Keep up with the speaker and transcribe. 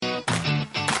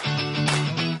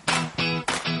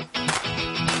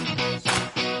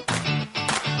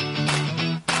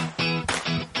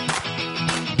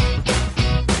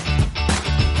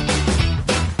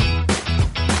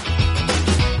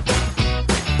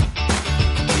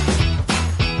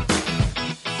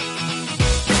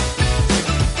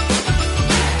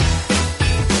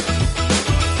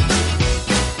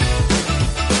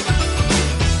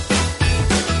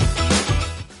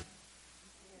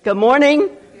Good morning.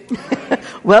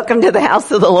 Welcome to the house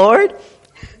of the Lord.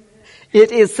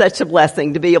 It is such a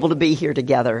blessing to be able to be here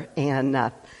together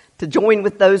and to join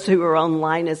with those who are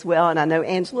online as well. And I know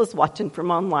Angela's watching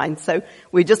from online, so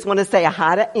we just want to say a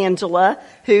hi to Angela,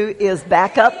 who is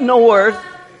back up north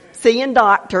seeing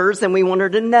doctors, and we want her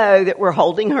to know that we're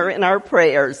holding her in our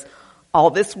prayers all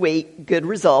this week. Good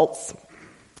results.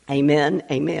 Amen.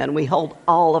 Amen. We hold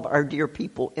all of our dear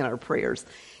people in our prayers.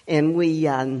 And we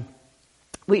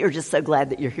are just so glad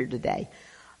that you're here today.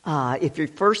 If you're a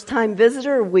first-time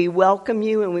visitor, we welcome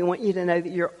you, and we want you to know that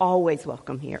you're always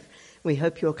welcome here. We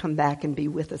hope you'll come back and be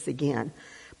with us again,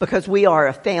 because we are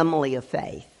a family of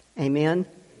faith. Amen?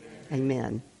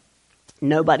 Amen.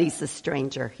 Nobody's a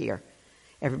stranger here.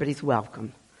 Everybody's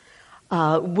welcome.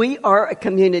 We are a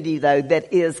community, though,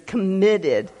 that is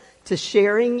committed to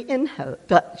sharing in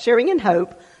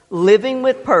hope, living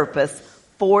with purpose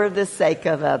for the sake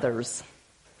of others.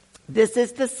 This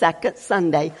is the second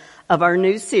Sunday of our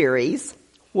new series,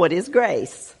 What is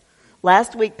Grace?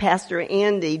 Last week, Pastor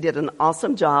Andy did an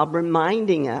awesome job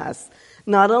reminding us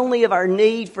not only of our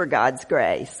need for God's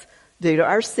grace due to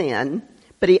our sin,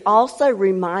 but he also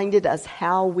reminded us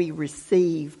how we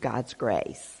receive God's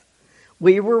grace.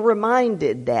 We were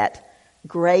reminded that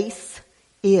grace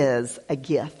is a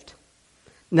gift.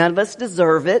 None of us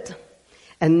deserve it,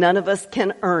 and none of us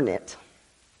can earn it.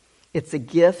 It's a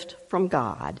gift from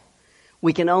God.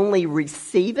 We can only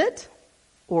receive it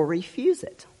or refuse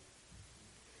it.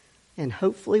 And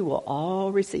hopefully we'll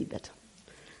all receive it.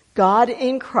 God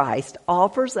in Christ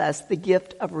offers us the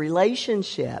gift of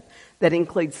relationship that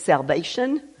includes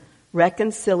salvation,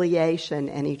 reconciliation,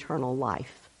 and eternal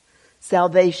life.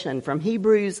 Salvation, from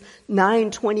Hebrews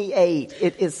 9:28,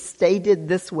 it is stated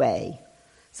this way: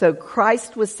 so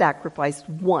Christ was sacrificed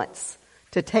once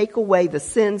to take away the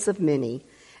sins of many,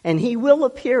 and he will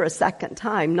appear a second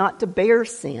time, not to bear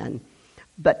sin,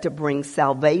 but to bring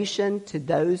salvation to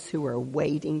those who are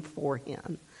waiting for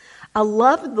him. I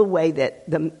love the way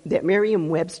that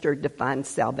Merriam-Webster defines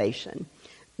salvation.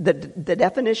 The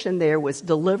definition there was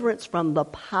deliverance from the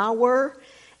power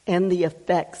and the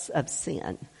effects of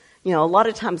sin. You know, a lot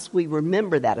of times we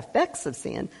remember that effects of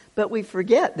sin, but we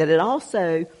forget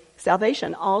that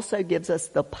salvation also gives us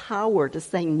the power to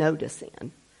say no to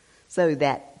sin. So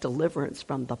that deliverance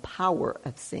from the power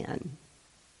of sin.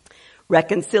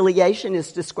 Reconciliation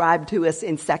is described to us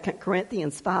in 2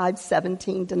 Corinthians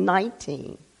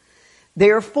 5:17-19.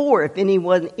 Therefore, if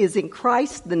anyone is in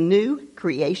Christ, the new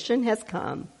creation has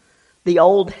come. The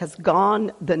old has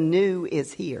gone, the new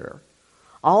is here.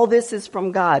 All this is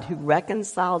from God, who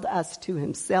reconciled us to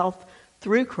himself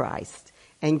through Christ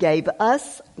and gave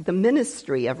us the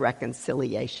ministry of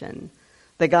reconciliation.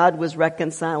 That God was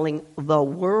reconciling the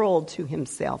world to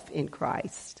himself in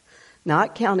Christ,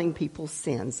 not counting people's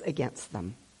sins against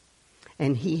them.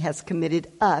 And he has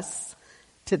committed us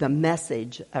to the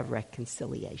message of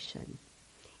reconciliation.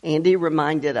 Andy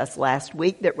reminded us last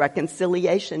week that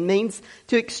reconciliation means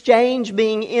to exchange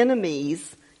being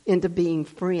enemies into being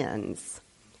friends.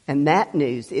 And that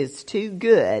news is too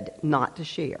good not to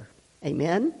share.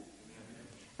 Amen?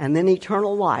 And then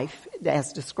eternal life,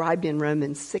 as described in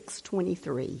Romans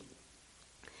 6:23.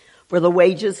 For the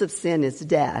wages of sin is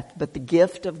death, but the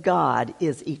gift of God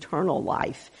is eternal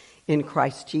life in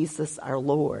Christ Jesus our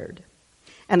Lord.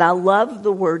 And I love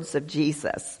the words of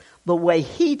Jesus, the way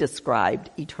he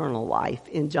described eternal life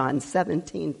in John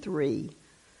 17:3.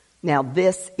 Now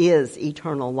this is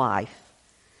eternal life,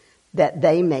 that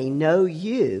they may know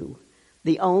you,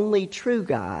 the only true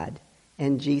God,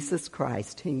 and Jesus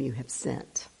Christ whom you have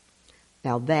sent.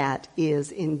 Now that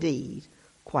is indeed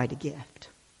quite a gift.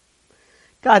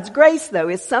 God's grace, though,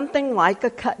 is something like a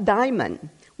cut diamond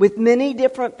with many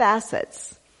different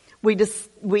facets. We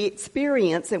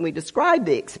experience and we describe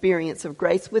the experience of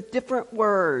grace with different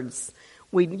words.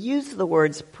 We use the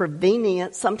words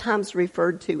prevenient, sometimes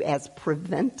referred to as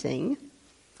preventing,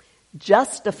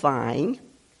 justifying,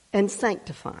 and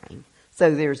sanctifying.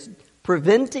 So there's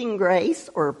preventing grace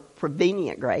or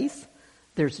prevenient grace.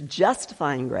 There's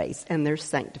justifying grace, and there's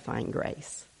sanctifying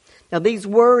grace. Now, these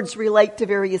words relate to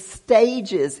various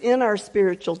stages in our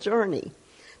spiritual journey.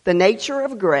 The nature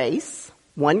of grace,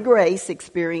 one grace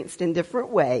experienced in different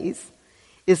ways,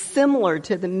 is similar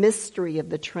to the mystery of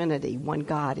the Trinity, one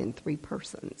God in three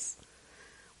persons.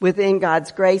 Within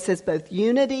God's grace is both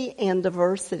unity and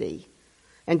diversity.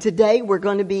 And today we're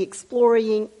going to be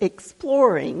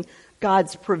exploring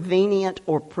God's prevenient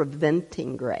or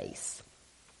preventing grace.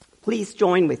 Please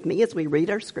join with me as we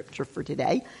read our scripture for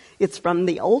today. It's from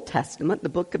the Old Testament, the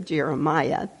book of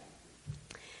Jeremiah.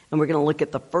 And we're going to look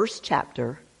at the first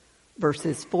chapter,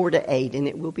 verses 4-8, and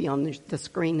it will be on the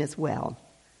screen as well.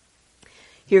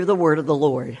 Hear the word of the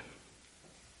Lord.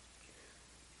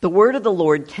 The word of the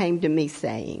Lord came to me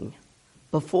saying,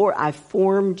 before I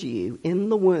formed you in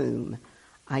the womb,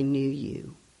 I knew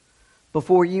you.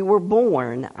 Before you were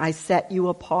born, I set you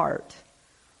apart.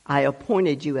 I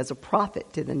appointed you as a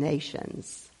prophet to the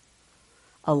nations.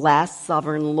 Alas,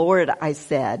 sovereign Lord, I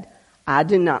said, I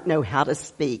do not know how to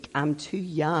speak. I'm too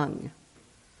young.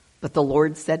 But the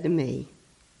Lord said to me,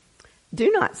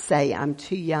 do not say I'm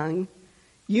too young.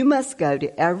 You must go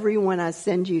to everyone I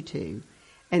send you to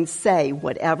and say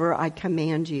whatever I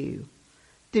command you.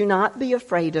 Do not be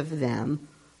afraid of them,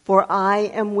 for I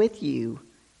am with you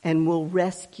and will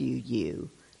rescue you,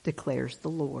 declares the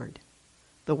Lord.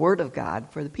 The word of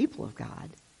God for the people of God.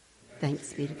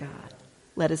 Thanks be to God.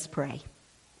 Let us pray.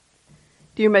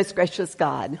 Dear most gracious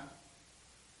God,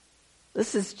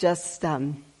 this is just,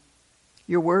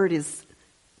 your word is,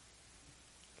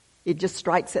 it just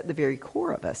strikes at the very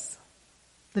core of us.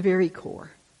 The very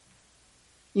core.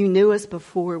 You knew us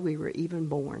before we were even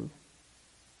born.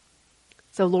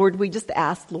 So Lord, we just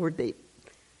ask, Lord, that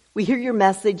we hear your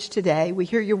message today. We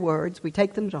hear your words. We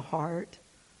take them to heart.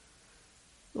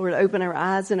 Lord, open our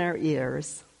eyes and our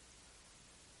ears.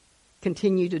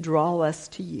 Continue to draw us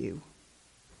to you,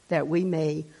 that we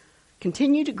may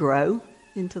continue to grow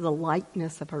into the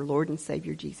likeness of our Lord and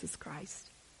Savior Jesus Christ.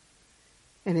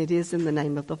 And it is in the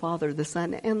name of the Father, the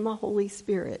Son, and the Holy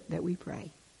Spirit that we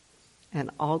pray. And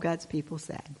all God's people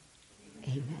said,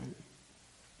 amen.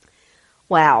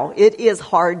 Wow, it is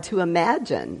hard to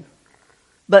imagine.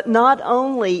 But not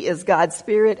only is God's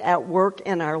Spirit at work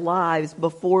in our lives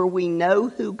before we know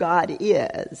who God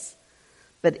is,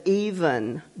 but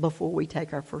even before we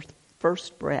take our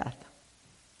first breath.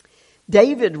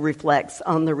 David reflects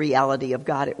on the reality of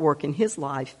God at work in his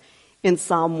life in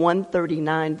Psalm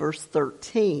 139, verse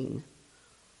 13.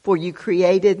 For you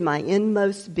created my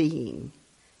inmost being.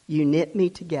 You knit me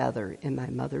together in my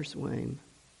mother's womb.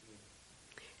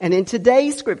 And in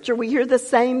today's scripture, we hear the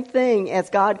same thing as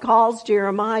God calls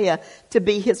Jeremiah to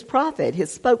be his prophet,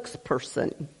 his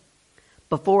spokesperson.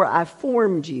 Before I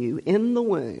formed you in the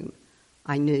womb,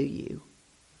 I knew you.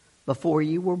 Before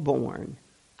you were born,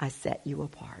 I set you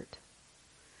apart.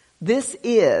 This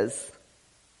is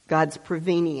God's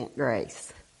prevenient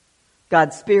grace.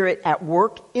 God's Spirit at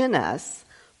work in us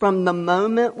from the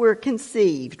moment we're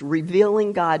conceived,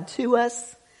 revealing God to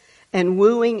us and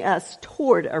wooing us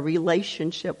toward a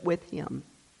relationship with him.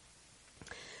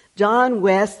 John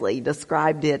Wesley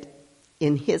described it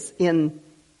in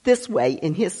this way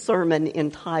in his sermon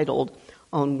entitled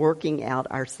On Working Out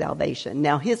Our Salvation.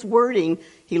 Now his wording,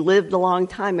 he lived a long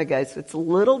time ago, so it's a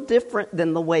little different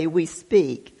than the way we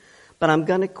speak, but I'm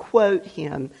going to quote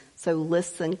him, so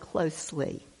listen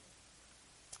closely.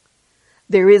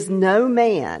 There is no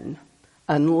man,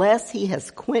 unless he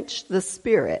has quenched the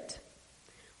Spirit,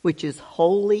 which is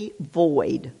wholly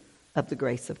void of the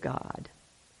grace of God.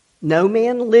 No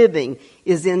man living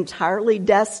is entirely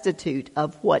destitute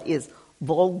of what is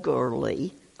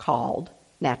vulgarly called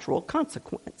natural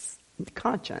conscience.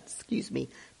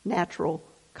 Natural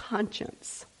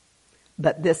conscience.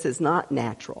 But this is not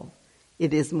natural.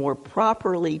 It is more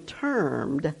properly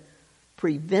termed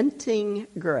preventing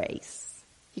grace.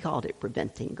 He called it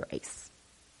preventing grace.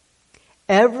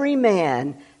 Every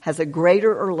man has a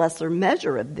greater or lesser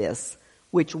measure of this,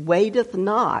 which waiteth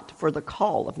not for the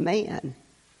call of man.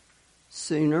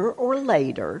 Sooner or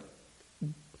later,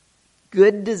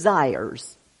 good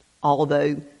desires,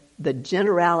 although the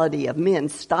generality of men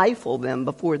stifle them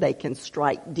before they can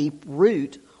strike deep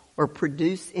root or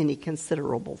produce any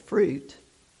considerable fruit.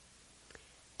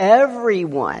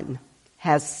 Everyone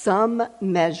has some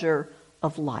measure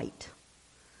of light,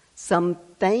 some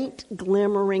faint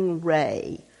glimmering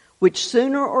ray, which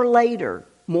sooner or later,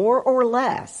 more or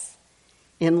less,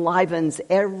 enlivens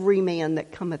every man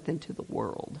that cometh into the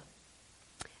world.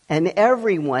 And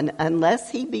everyone, unless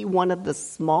he be one of the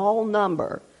small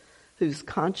number whose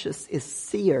conscience is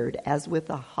seared as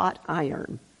with a hot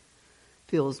iron,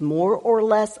 feels more or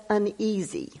less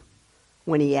uneasy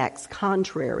when he acts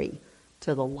contrary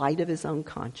to the light of his own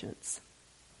conscience.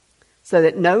 So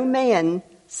that no man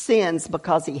sins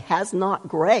because he has not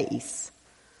grace,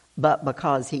 but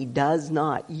because he does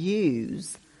not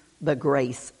use the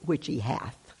grace which he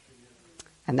hath.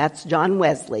 And that's John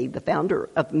Wesley, the founder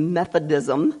of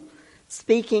Methodism,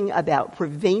 speaking about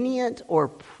prevenient or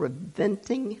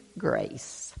preventing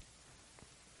grace.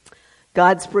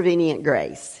 God's prevenient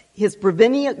grace. His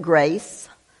prevenient grace,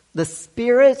 the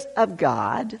Spirit of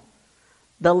God,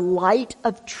 the light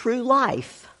of true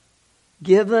life,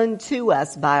 given to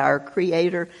us by our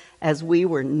Creator as we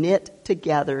were knit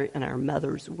together in our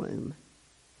mother's womb.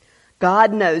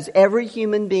 God knows every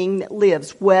human being that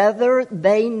lives, whether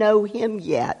they know him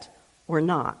yet or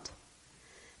not.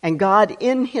 And God,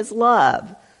 in his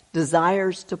love,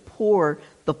 desires to pour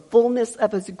the fullness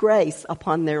of his grace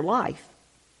upon their life.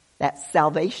 That's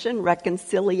salvation,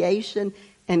 reconciliation,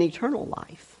 and eternal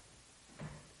life.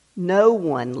 No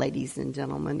one, ladies and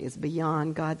gentlemen, is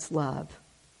beyond God's love.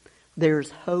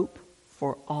 There's hope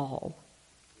for all.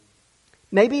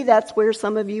 Maybe that's where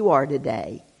some of you are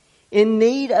today, in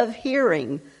need of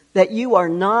hearing that you are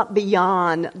not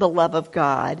beyond the love of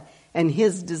God and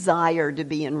his desire to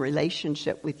be in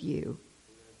relationship with you.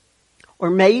 Or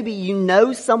maybe you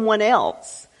know someone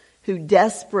else who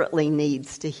desperately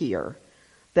needs to hear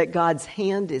that God's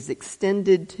hand is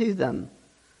extended to them,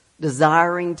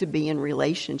 desiring to be in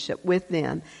relationship with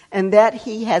them, and that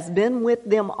he has been with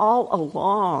them all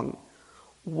along,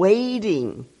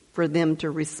 waiting for them to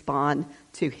respond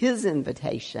to his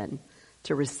invitation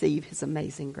to receive his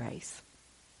amazing grace.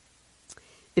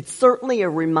 It's certainly a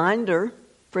reminder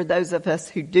for those of us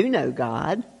who do know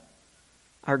God.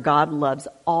 Our God loves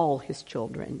all his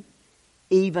children,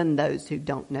 even those who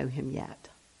don't know him yet.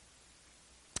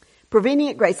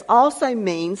 Prevenient grace also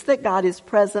means that God is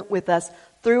present with us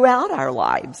throughout our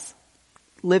lives,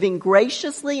 living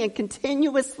graciously and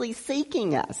continuously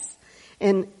seeking us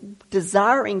and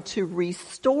desiring to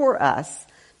restore us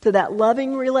to that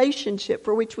loving relationship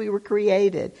for which we were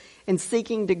created, and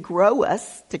seeking to grow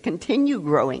us, to continue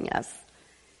growing us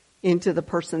into the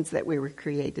persons that we were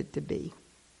created to be.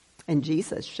 And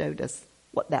Jesus showed us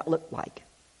what that looked like.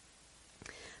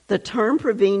 The term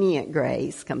prevenient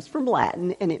grace comes from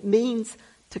Latin, and it means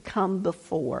to come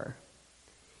before.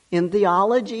 In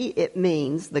theology, it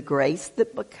means the grace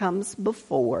that becomes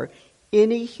before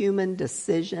any human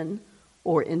decision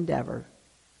or endeavor.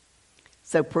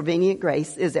 So prevenient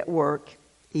grace is at work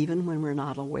even when we're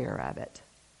not aware of it.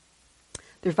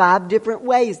 There are 5 different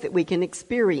ways that we can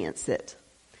experience it.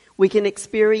 We can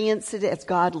experience it as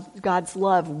God's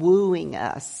love wooing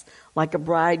us, like a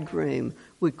bridegroom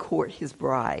would court his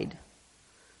bride.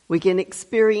 We can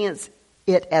experience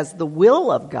it as the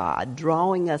will of God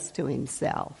drawing us to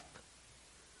himself.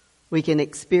 We can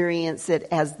experience it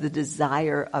as the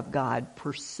desire of God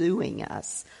pursuing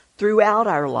us throughout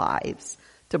our lives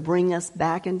to bring us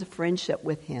back into friendship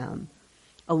with him,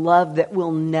 a love that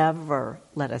will never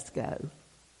let us go.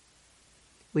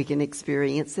 We can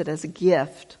experience it as a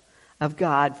gift of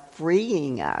God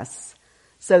freeing us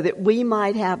so that we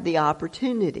might have the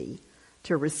opportunity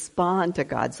to respond to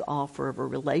God's offer of a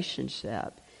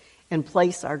relationship and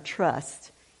place our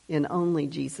trust in only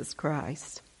Jesus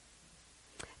Christ.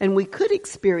 And we could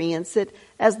experience it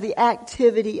as the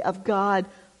activity of God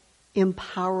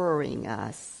empowering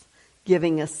us,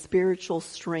 giving us spiritual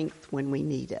strength when we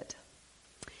need it.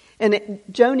 And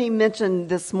Joni mentioned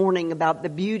this morning about the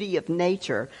beauty of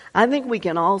nature. I think we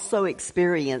can also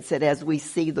experience it as we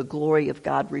see the glory of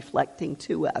God reflecting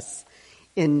to us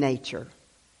in nature.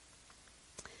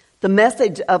 The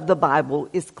message of the Bible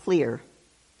is clear.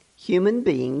 Human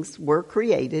beings were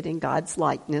created in God's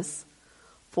likeness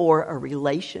for a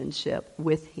relationship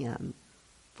with him,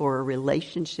 for a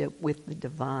relationship with the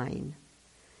divine.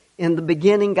 In the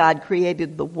beginning, God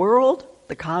created the world,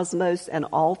 the cosmos, and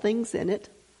all things in it,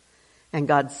 and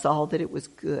God saw that it was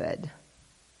good.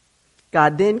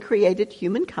 God then created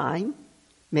humankind,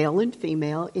 male and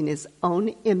female, in his own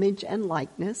image and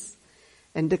likeness,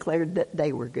 and declared that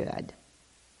they were good.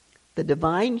 The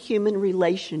divine-human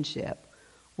relationship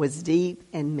was deep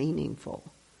and meaningful.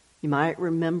 You might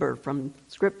remember from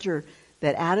Scripture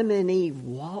that Adam and Eve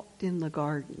walked in the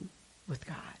garden with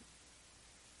God.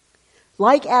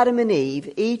 Like Adam and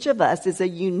Eve, each of us is a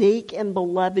unique and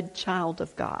beloved child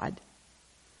of God.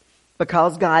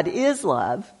 Because God is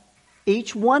love,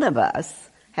 each one of us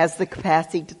has the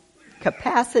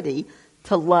capacity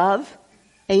to love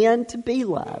and to be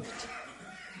loved.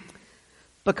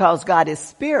 Because God is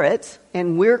spirit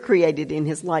and we're created in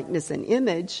his likeness and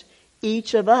image,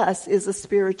 each of us is a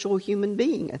spiritual human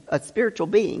being, a spiritual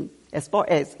being, as far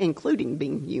as including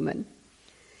being human.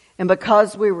 And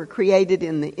because we were created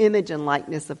in the image and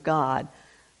likeness of God,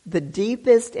 the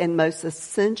deepest and most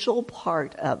essential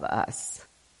part of us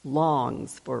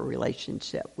longs for a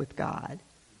relationship with God.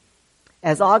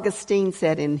 As Augustine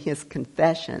said in his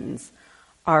Confessions,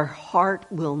 our heart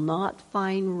will not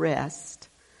find rest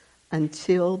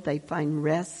until they find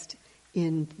rest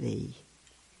in thee.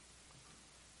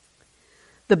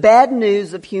 The bad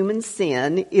news of human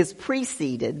sin is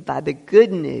preceded by the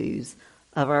good news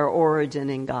of our origin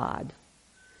in God.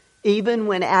 Even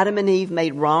when Adam and Eve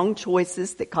made wrong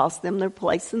choices that cost them their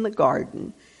place in the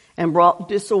garden and brought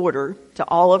disorder to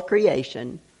all of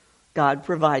creation, God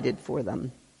provided for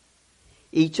them.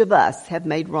 Each of us have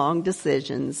made wrong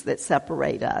decisions that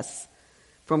separate us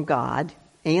from God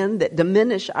and that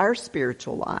diminish our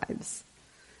spiritual lives.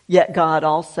 Yet God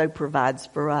also provides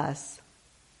for us.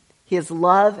 His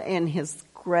love and His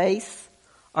grace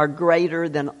are greater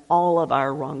than all of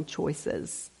our wrong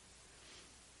choices.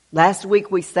 Last week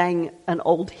we sang an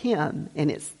old hymn, and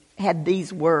it had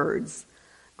these words: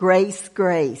 grace,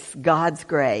 grace, God's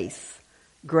grace,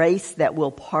 grace that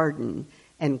will pardon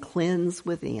and cleanse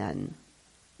within.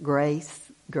 Grace,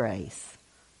 grace,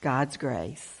 God's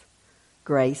grace,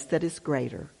 grace that is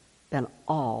greater than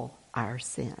all our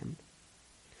sin.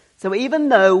 So even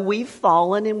though we've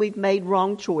fallen and we've made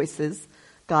wrong choices,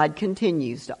 God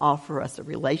continues to offer us a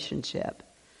relationship.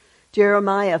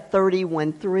 Jeremiah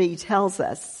 31:3 tells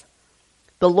us,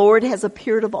 "The Lord has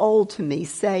appeared of old to me,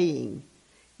 saying,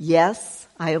 yes,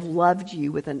 I have loved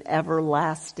you with an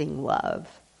everlasting love.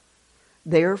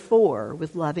 Therefore,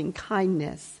 with loving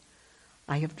kindness,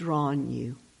 I have drawn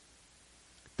you."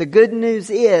 The good news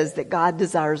is that God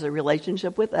desires a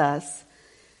relationship with us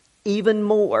even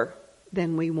more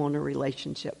than we want a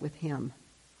relationship with Him.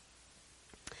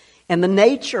 And the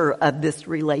nature of this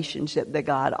relationship that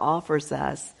God offers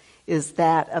us is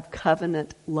that of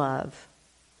covenant love.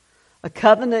 A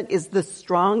covenant is the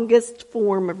strongest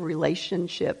form of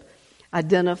relationship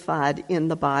identified in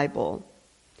the Bible.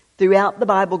 Throughout the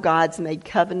Bible, God's made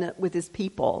covenant with His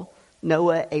people: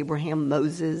 Noah, Abraham,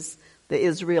 Moses, the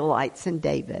Israelites, and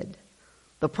David.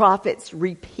 The prophets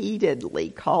repeatedly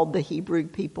called the Hebrew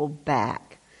people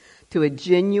back to a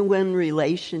genuine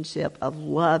relationship of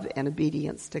love and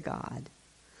obedience to God.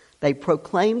 They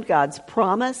proclaimed God's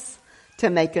promise to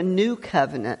make a new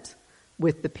covenant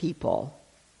with the people.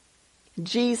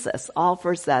 Jesus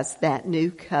offers us that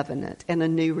new covenant and a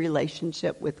new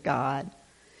relationship with God.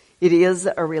 It is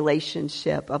a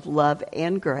relationship of love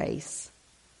and grace.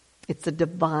 It's a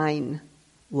divine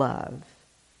love.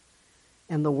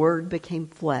 And the Word became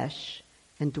flesh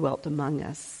and dwelt among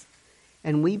us.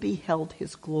 And we beheld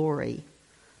His glory,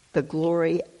 the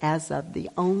glory as of the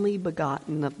only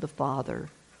begotten of the Father,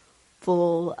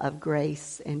 full of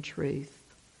grace and truth.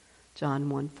 John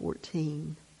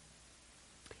 1:14.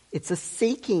 It's a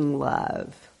seeking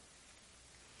love.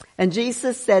 And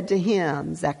Jesus said to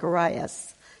him,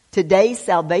 Zacharias, "Today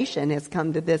salvation has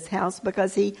come to this house,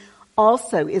 because he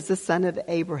also is the son of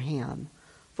Abraham.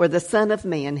 For the Son of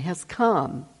Man has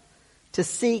come to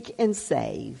seek and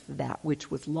save that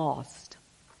which was lost."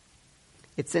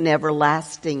 It's an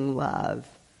everlasting love.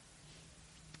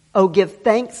 Oh, give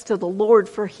thanks to the Lord,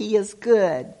 for He is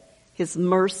good. His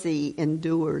mercy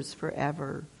endures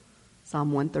forever.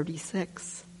 Psalm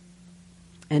 136.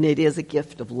 And it is a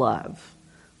gift of love.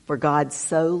 For God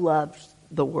so loved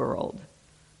the world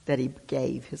that He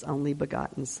gave His only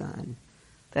begotten Son,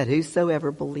 that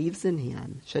whosoever believes in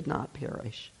Him should not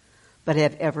perish, but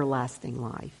have everlasting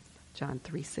life. John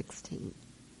 3:16.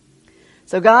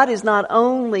 So God is not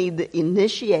only the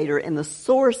initiator and the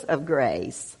source of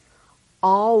grace.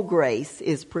 All grace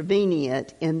is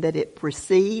prevenient in that it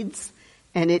precedes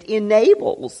and it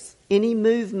enables any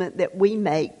movement that we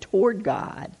make toward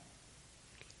God.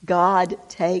 God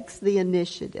takes the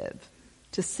initiative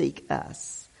to seek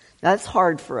us. Now, that's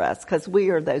hard for us because we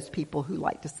are those people who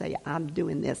like to say, I'm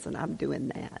doing this and I'm doing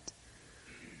that.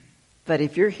 But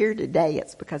if you're here today,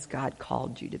 it's because God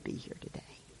called you to be here today.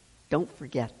 Don't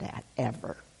forget that,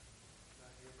 ever.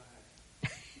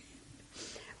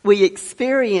 We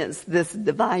experience this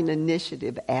divine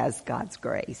initiative as God's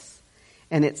grace.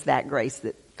 And it's that grace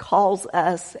that calls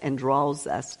us and draws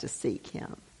us to seek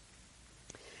Him.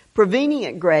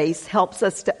 Prevenient grace helps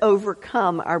us to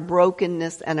overcome our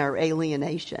brokenness and our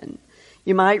alienation.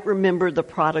 You might remember the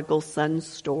prodigal son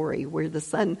story, where the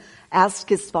son asked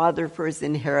his father for his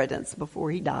inheritance before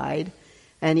he died,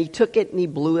 and he took it and he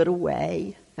blew it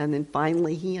away, and then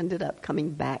finally he ended up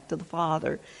coming back to the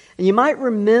father. And you might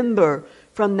remember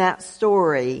from that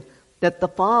story that the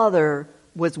father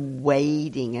was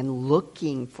waiting and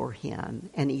looking for him,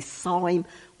 and he saw him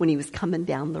when he was coming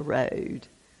down the road.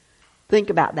 Think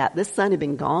about that. This son had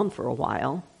been gone for a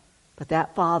while, but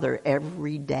that father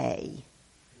every day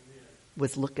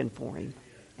was looking for him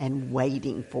and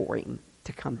waiting for him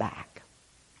to come back.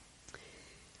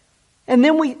 And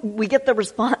then we get the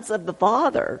response of the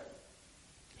father.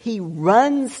 He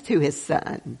runs to his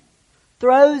son,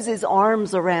 throws his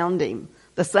arms around him.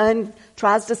 The son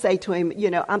tries to say to him,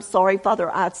 I'm sorry,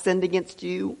 Father, I've sinned against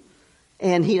you.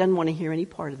 And he doesn't want to hear any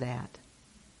part of that.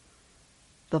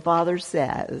 The father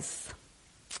says,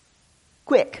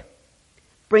 quick,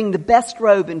 bring the best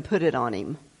robe and put it on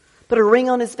him. Put a ring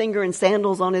on his finger and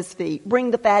sandals on his feet.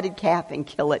 Bring the fatted calf and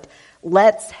kill it.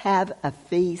 Let's have a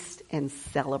feast and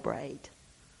celebrate.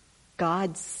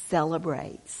 God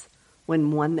celebrates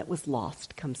when one that was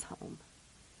lost comes home.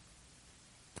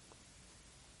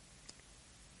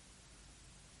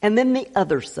 And then the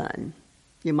other son.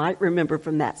 You might remember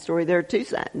from that story there are two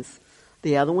sons.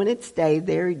 The other one had stayed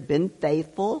there. He'd been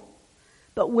faithful.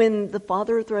 But when the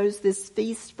father throws this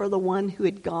feast for the one who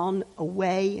had gone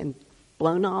away and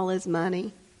blown all his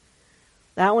money,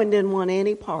 that one didn't want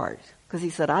any part because he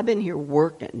said, I've been here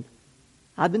working.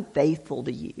 I've been faithful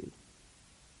to you.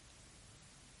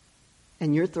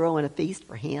 And you're throwing a feast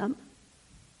for him?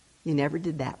 You never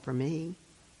did that for me.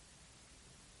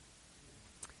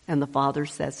 And the father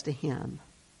says to him,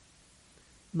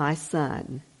 my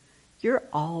son, you're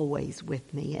always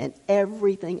with me, and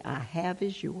everything I have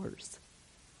is yours.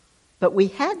 But we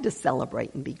had to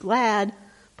celebrate and be glad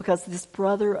because this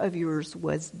brother of yours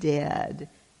was dead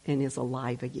and is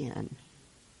alive again.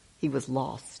 He was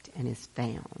lost and is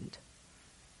found.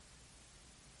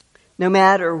 No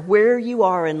matter where you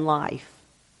are in life,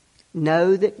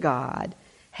 know that God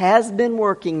has been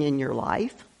working in your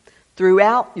life,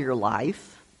 throughout your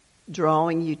life,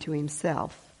 drawing you to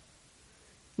himself.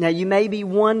 Now you may be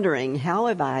wondering, how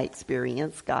have I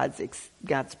experienced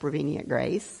God's prevenient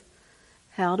grace?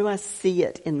 How do I see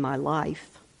it in my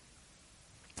life?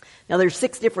 Now there's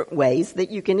 6 different ways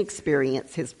that you can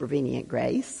experience his prevenient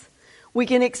grace. We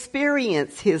can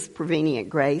experience his prevenient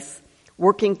grace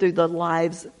working through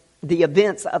the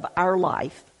events of our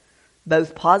life,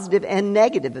 both positive and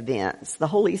negative events. The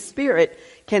Holy Spirit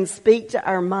can speak to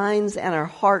our minds and our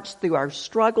hearts through our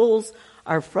struggles,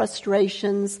 our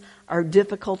frustrations, our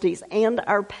difficulties, and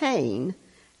our pain,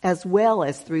 as well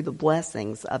as through the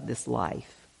blessings of this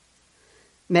life.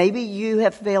 Maybe you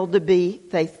have failed to be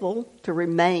faithful, to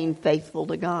remain faithful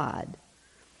to God.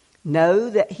 Know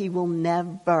that he will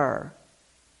never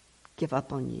give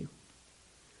up on you.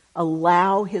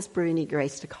 Allow his prevenient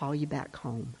grace to call you back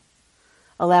home.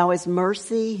 Allow his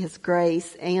mercy, his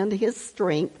grace, and his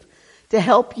strength to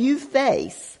help you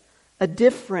face a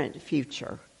different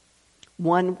future,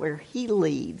 one where he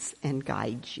leads and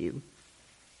guides you.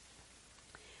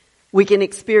 We can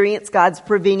experience God's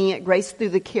prevenient grace through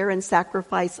the care and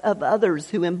sacrifice of others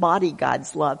who embody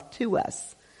God's love to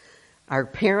us. Our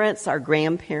parents, our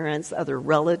grandparents, other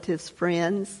relatives,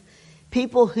 friends,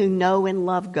 people who know and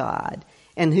love God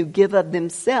and who give of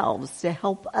themselves to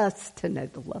help us to know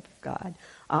the love of God.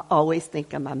 I always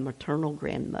think of my maternal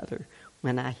grandmother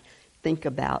when I think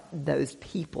about those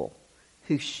people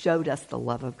who showed us the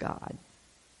love of God.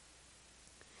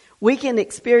 We can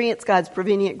experience God's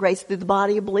prevenient grace through the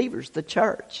body of believers, the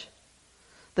church.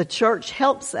 The church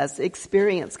helps us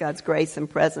experience God's grace and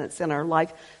presence in our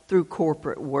life through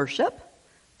corporate worship,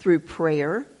 through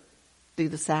prayer, through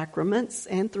the sacraments,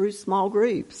 and through small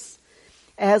groups.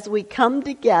 As we come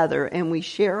together and we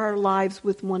share our lives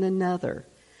with one another,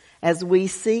 as we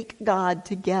seek God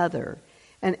together,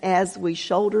 and as we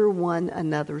shoulder one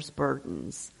another's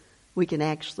burdens, we can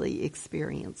actually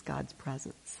experience God's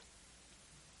presence.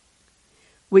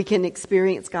 We can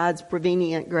experience God's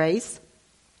prevenient grace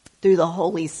through the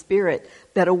Holy Spirit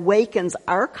that awakens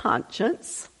our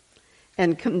conscience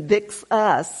and convicts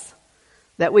us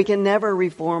that we can never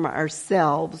reform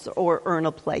ourselves or earn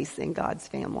a place in God's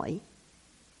family.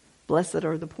 Blessed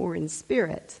are the poor in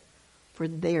spirit, for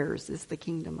theirs is the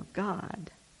kingdom of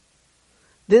God.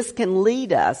 This can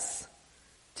lead us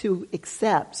to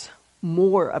accept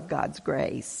more of God's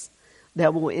grace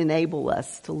that will enable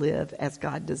us to live as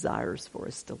God desires for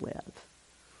us to live.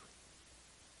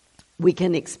 We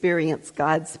can experience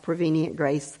God's prevenient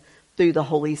grace through the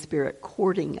Holy Spirit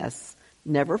courting us,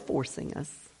 never forcing us.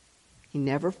 He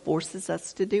never forces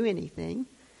us to do anything.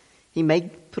 He may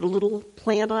put a little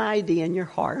plant idea in your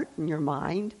heart and your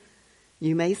mind.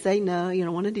 You may say, no, you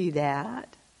don't want to do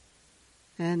that.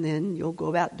 And then you'll go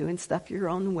about doing stuff your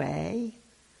own way.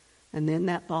 And then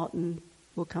that thought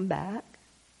will come back.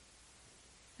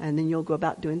 And then you'll go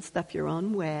about doing stuff your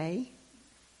own way.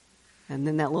 And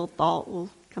then that little thought will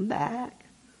come back.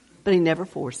 But he never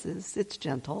forces. It's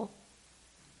gentle.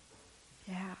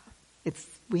 Yeah.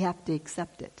 We have to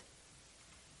accept it.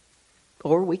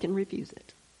 Or we can refuse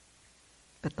it.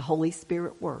 But the Holy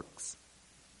Spirit works.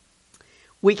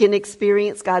 We can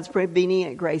experience God's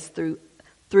prevenient grace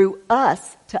through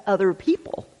us to other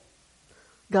people.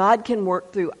 God can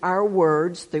work through our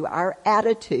words, through our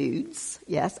attitudes,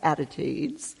 yes,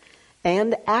 attitudes,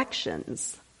 and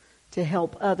actions to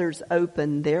help others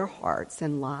open their hearts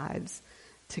and lives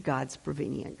to God's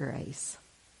prevenient grace.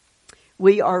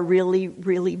 We are really,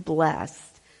 really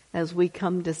blessed as we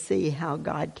come to see how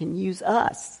God can use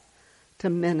us to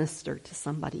minister to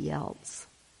somebody else.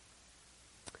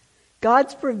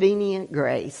 God's prevenient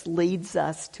grace leads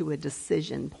us to a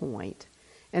decision point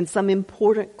and some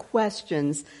important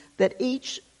questions that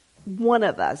each one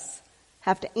of us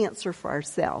have to answer for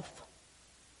ourselves.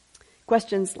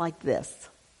 Questions like this.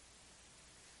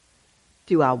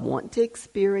 Do I want to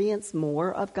experience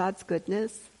more of God's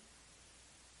goodness?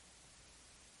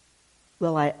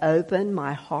 Will I open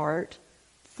my heart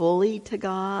fully to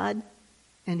God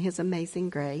and His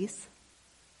amazing grace?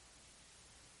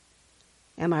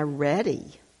 Am I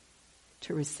ready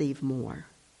to receive more?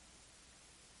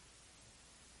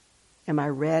 Am I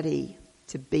ready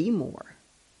to be more?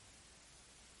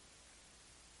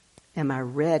 Am I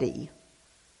ready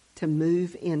to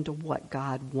move into what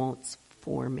God wants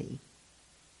for me?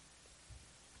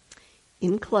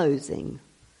 In closing,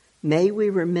 may we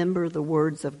remember the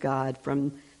words of God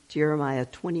from Jeremiah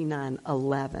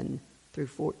 29:11 through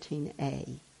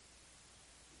 14a.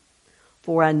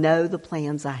 For I know the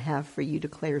plans I have for you,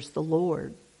 declares the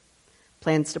Lord.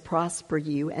 Plans to prosper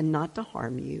you and not to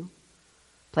harm you.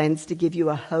 Plans to give you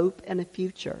a hope and a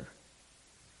future.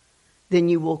 Then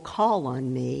you will call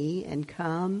on me and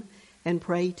come and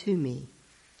pray to me,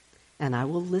 and I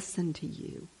will listen to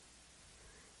you.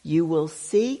 You will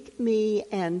seek me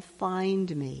and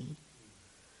find me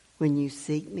when you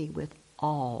seek me with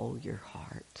all your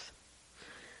heart.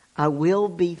 I will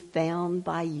be found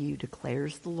by you,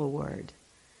 declares the Lord,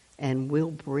 and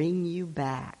will bring you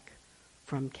back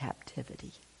from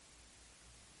captivity.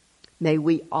 May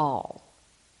we all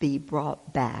be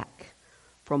brought back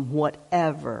from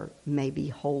whatever may be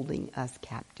holding us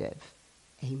captive.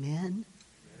 Amen?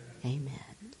 Amen.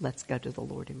 Let's go to the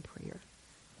Lord in prayer.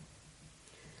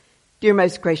 Dear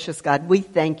most gracious God, we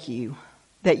thank you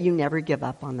that you never give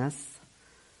up on us,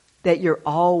 that you're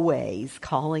always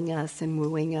calling us and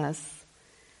wooing us,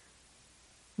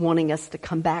 wanting us to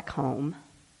come back home.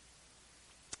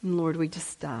 And Lord, we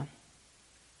just,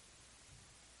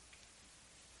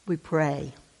 we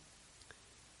pray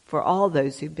for all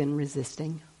those who've been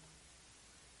resisting,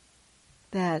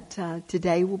 that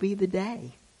today will be the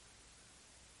day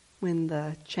when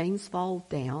the chains fall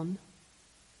down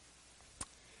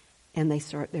and they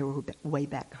start their way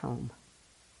back home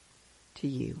to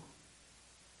you.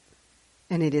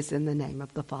 And it is in the name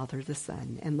of the Father, the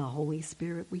Son, and the Holy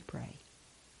Spirit we pray.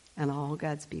 And all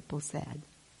God's people said,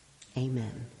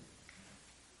 Amen.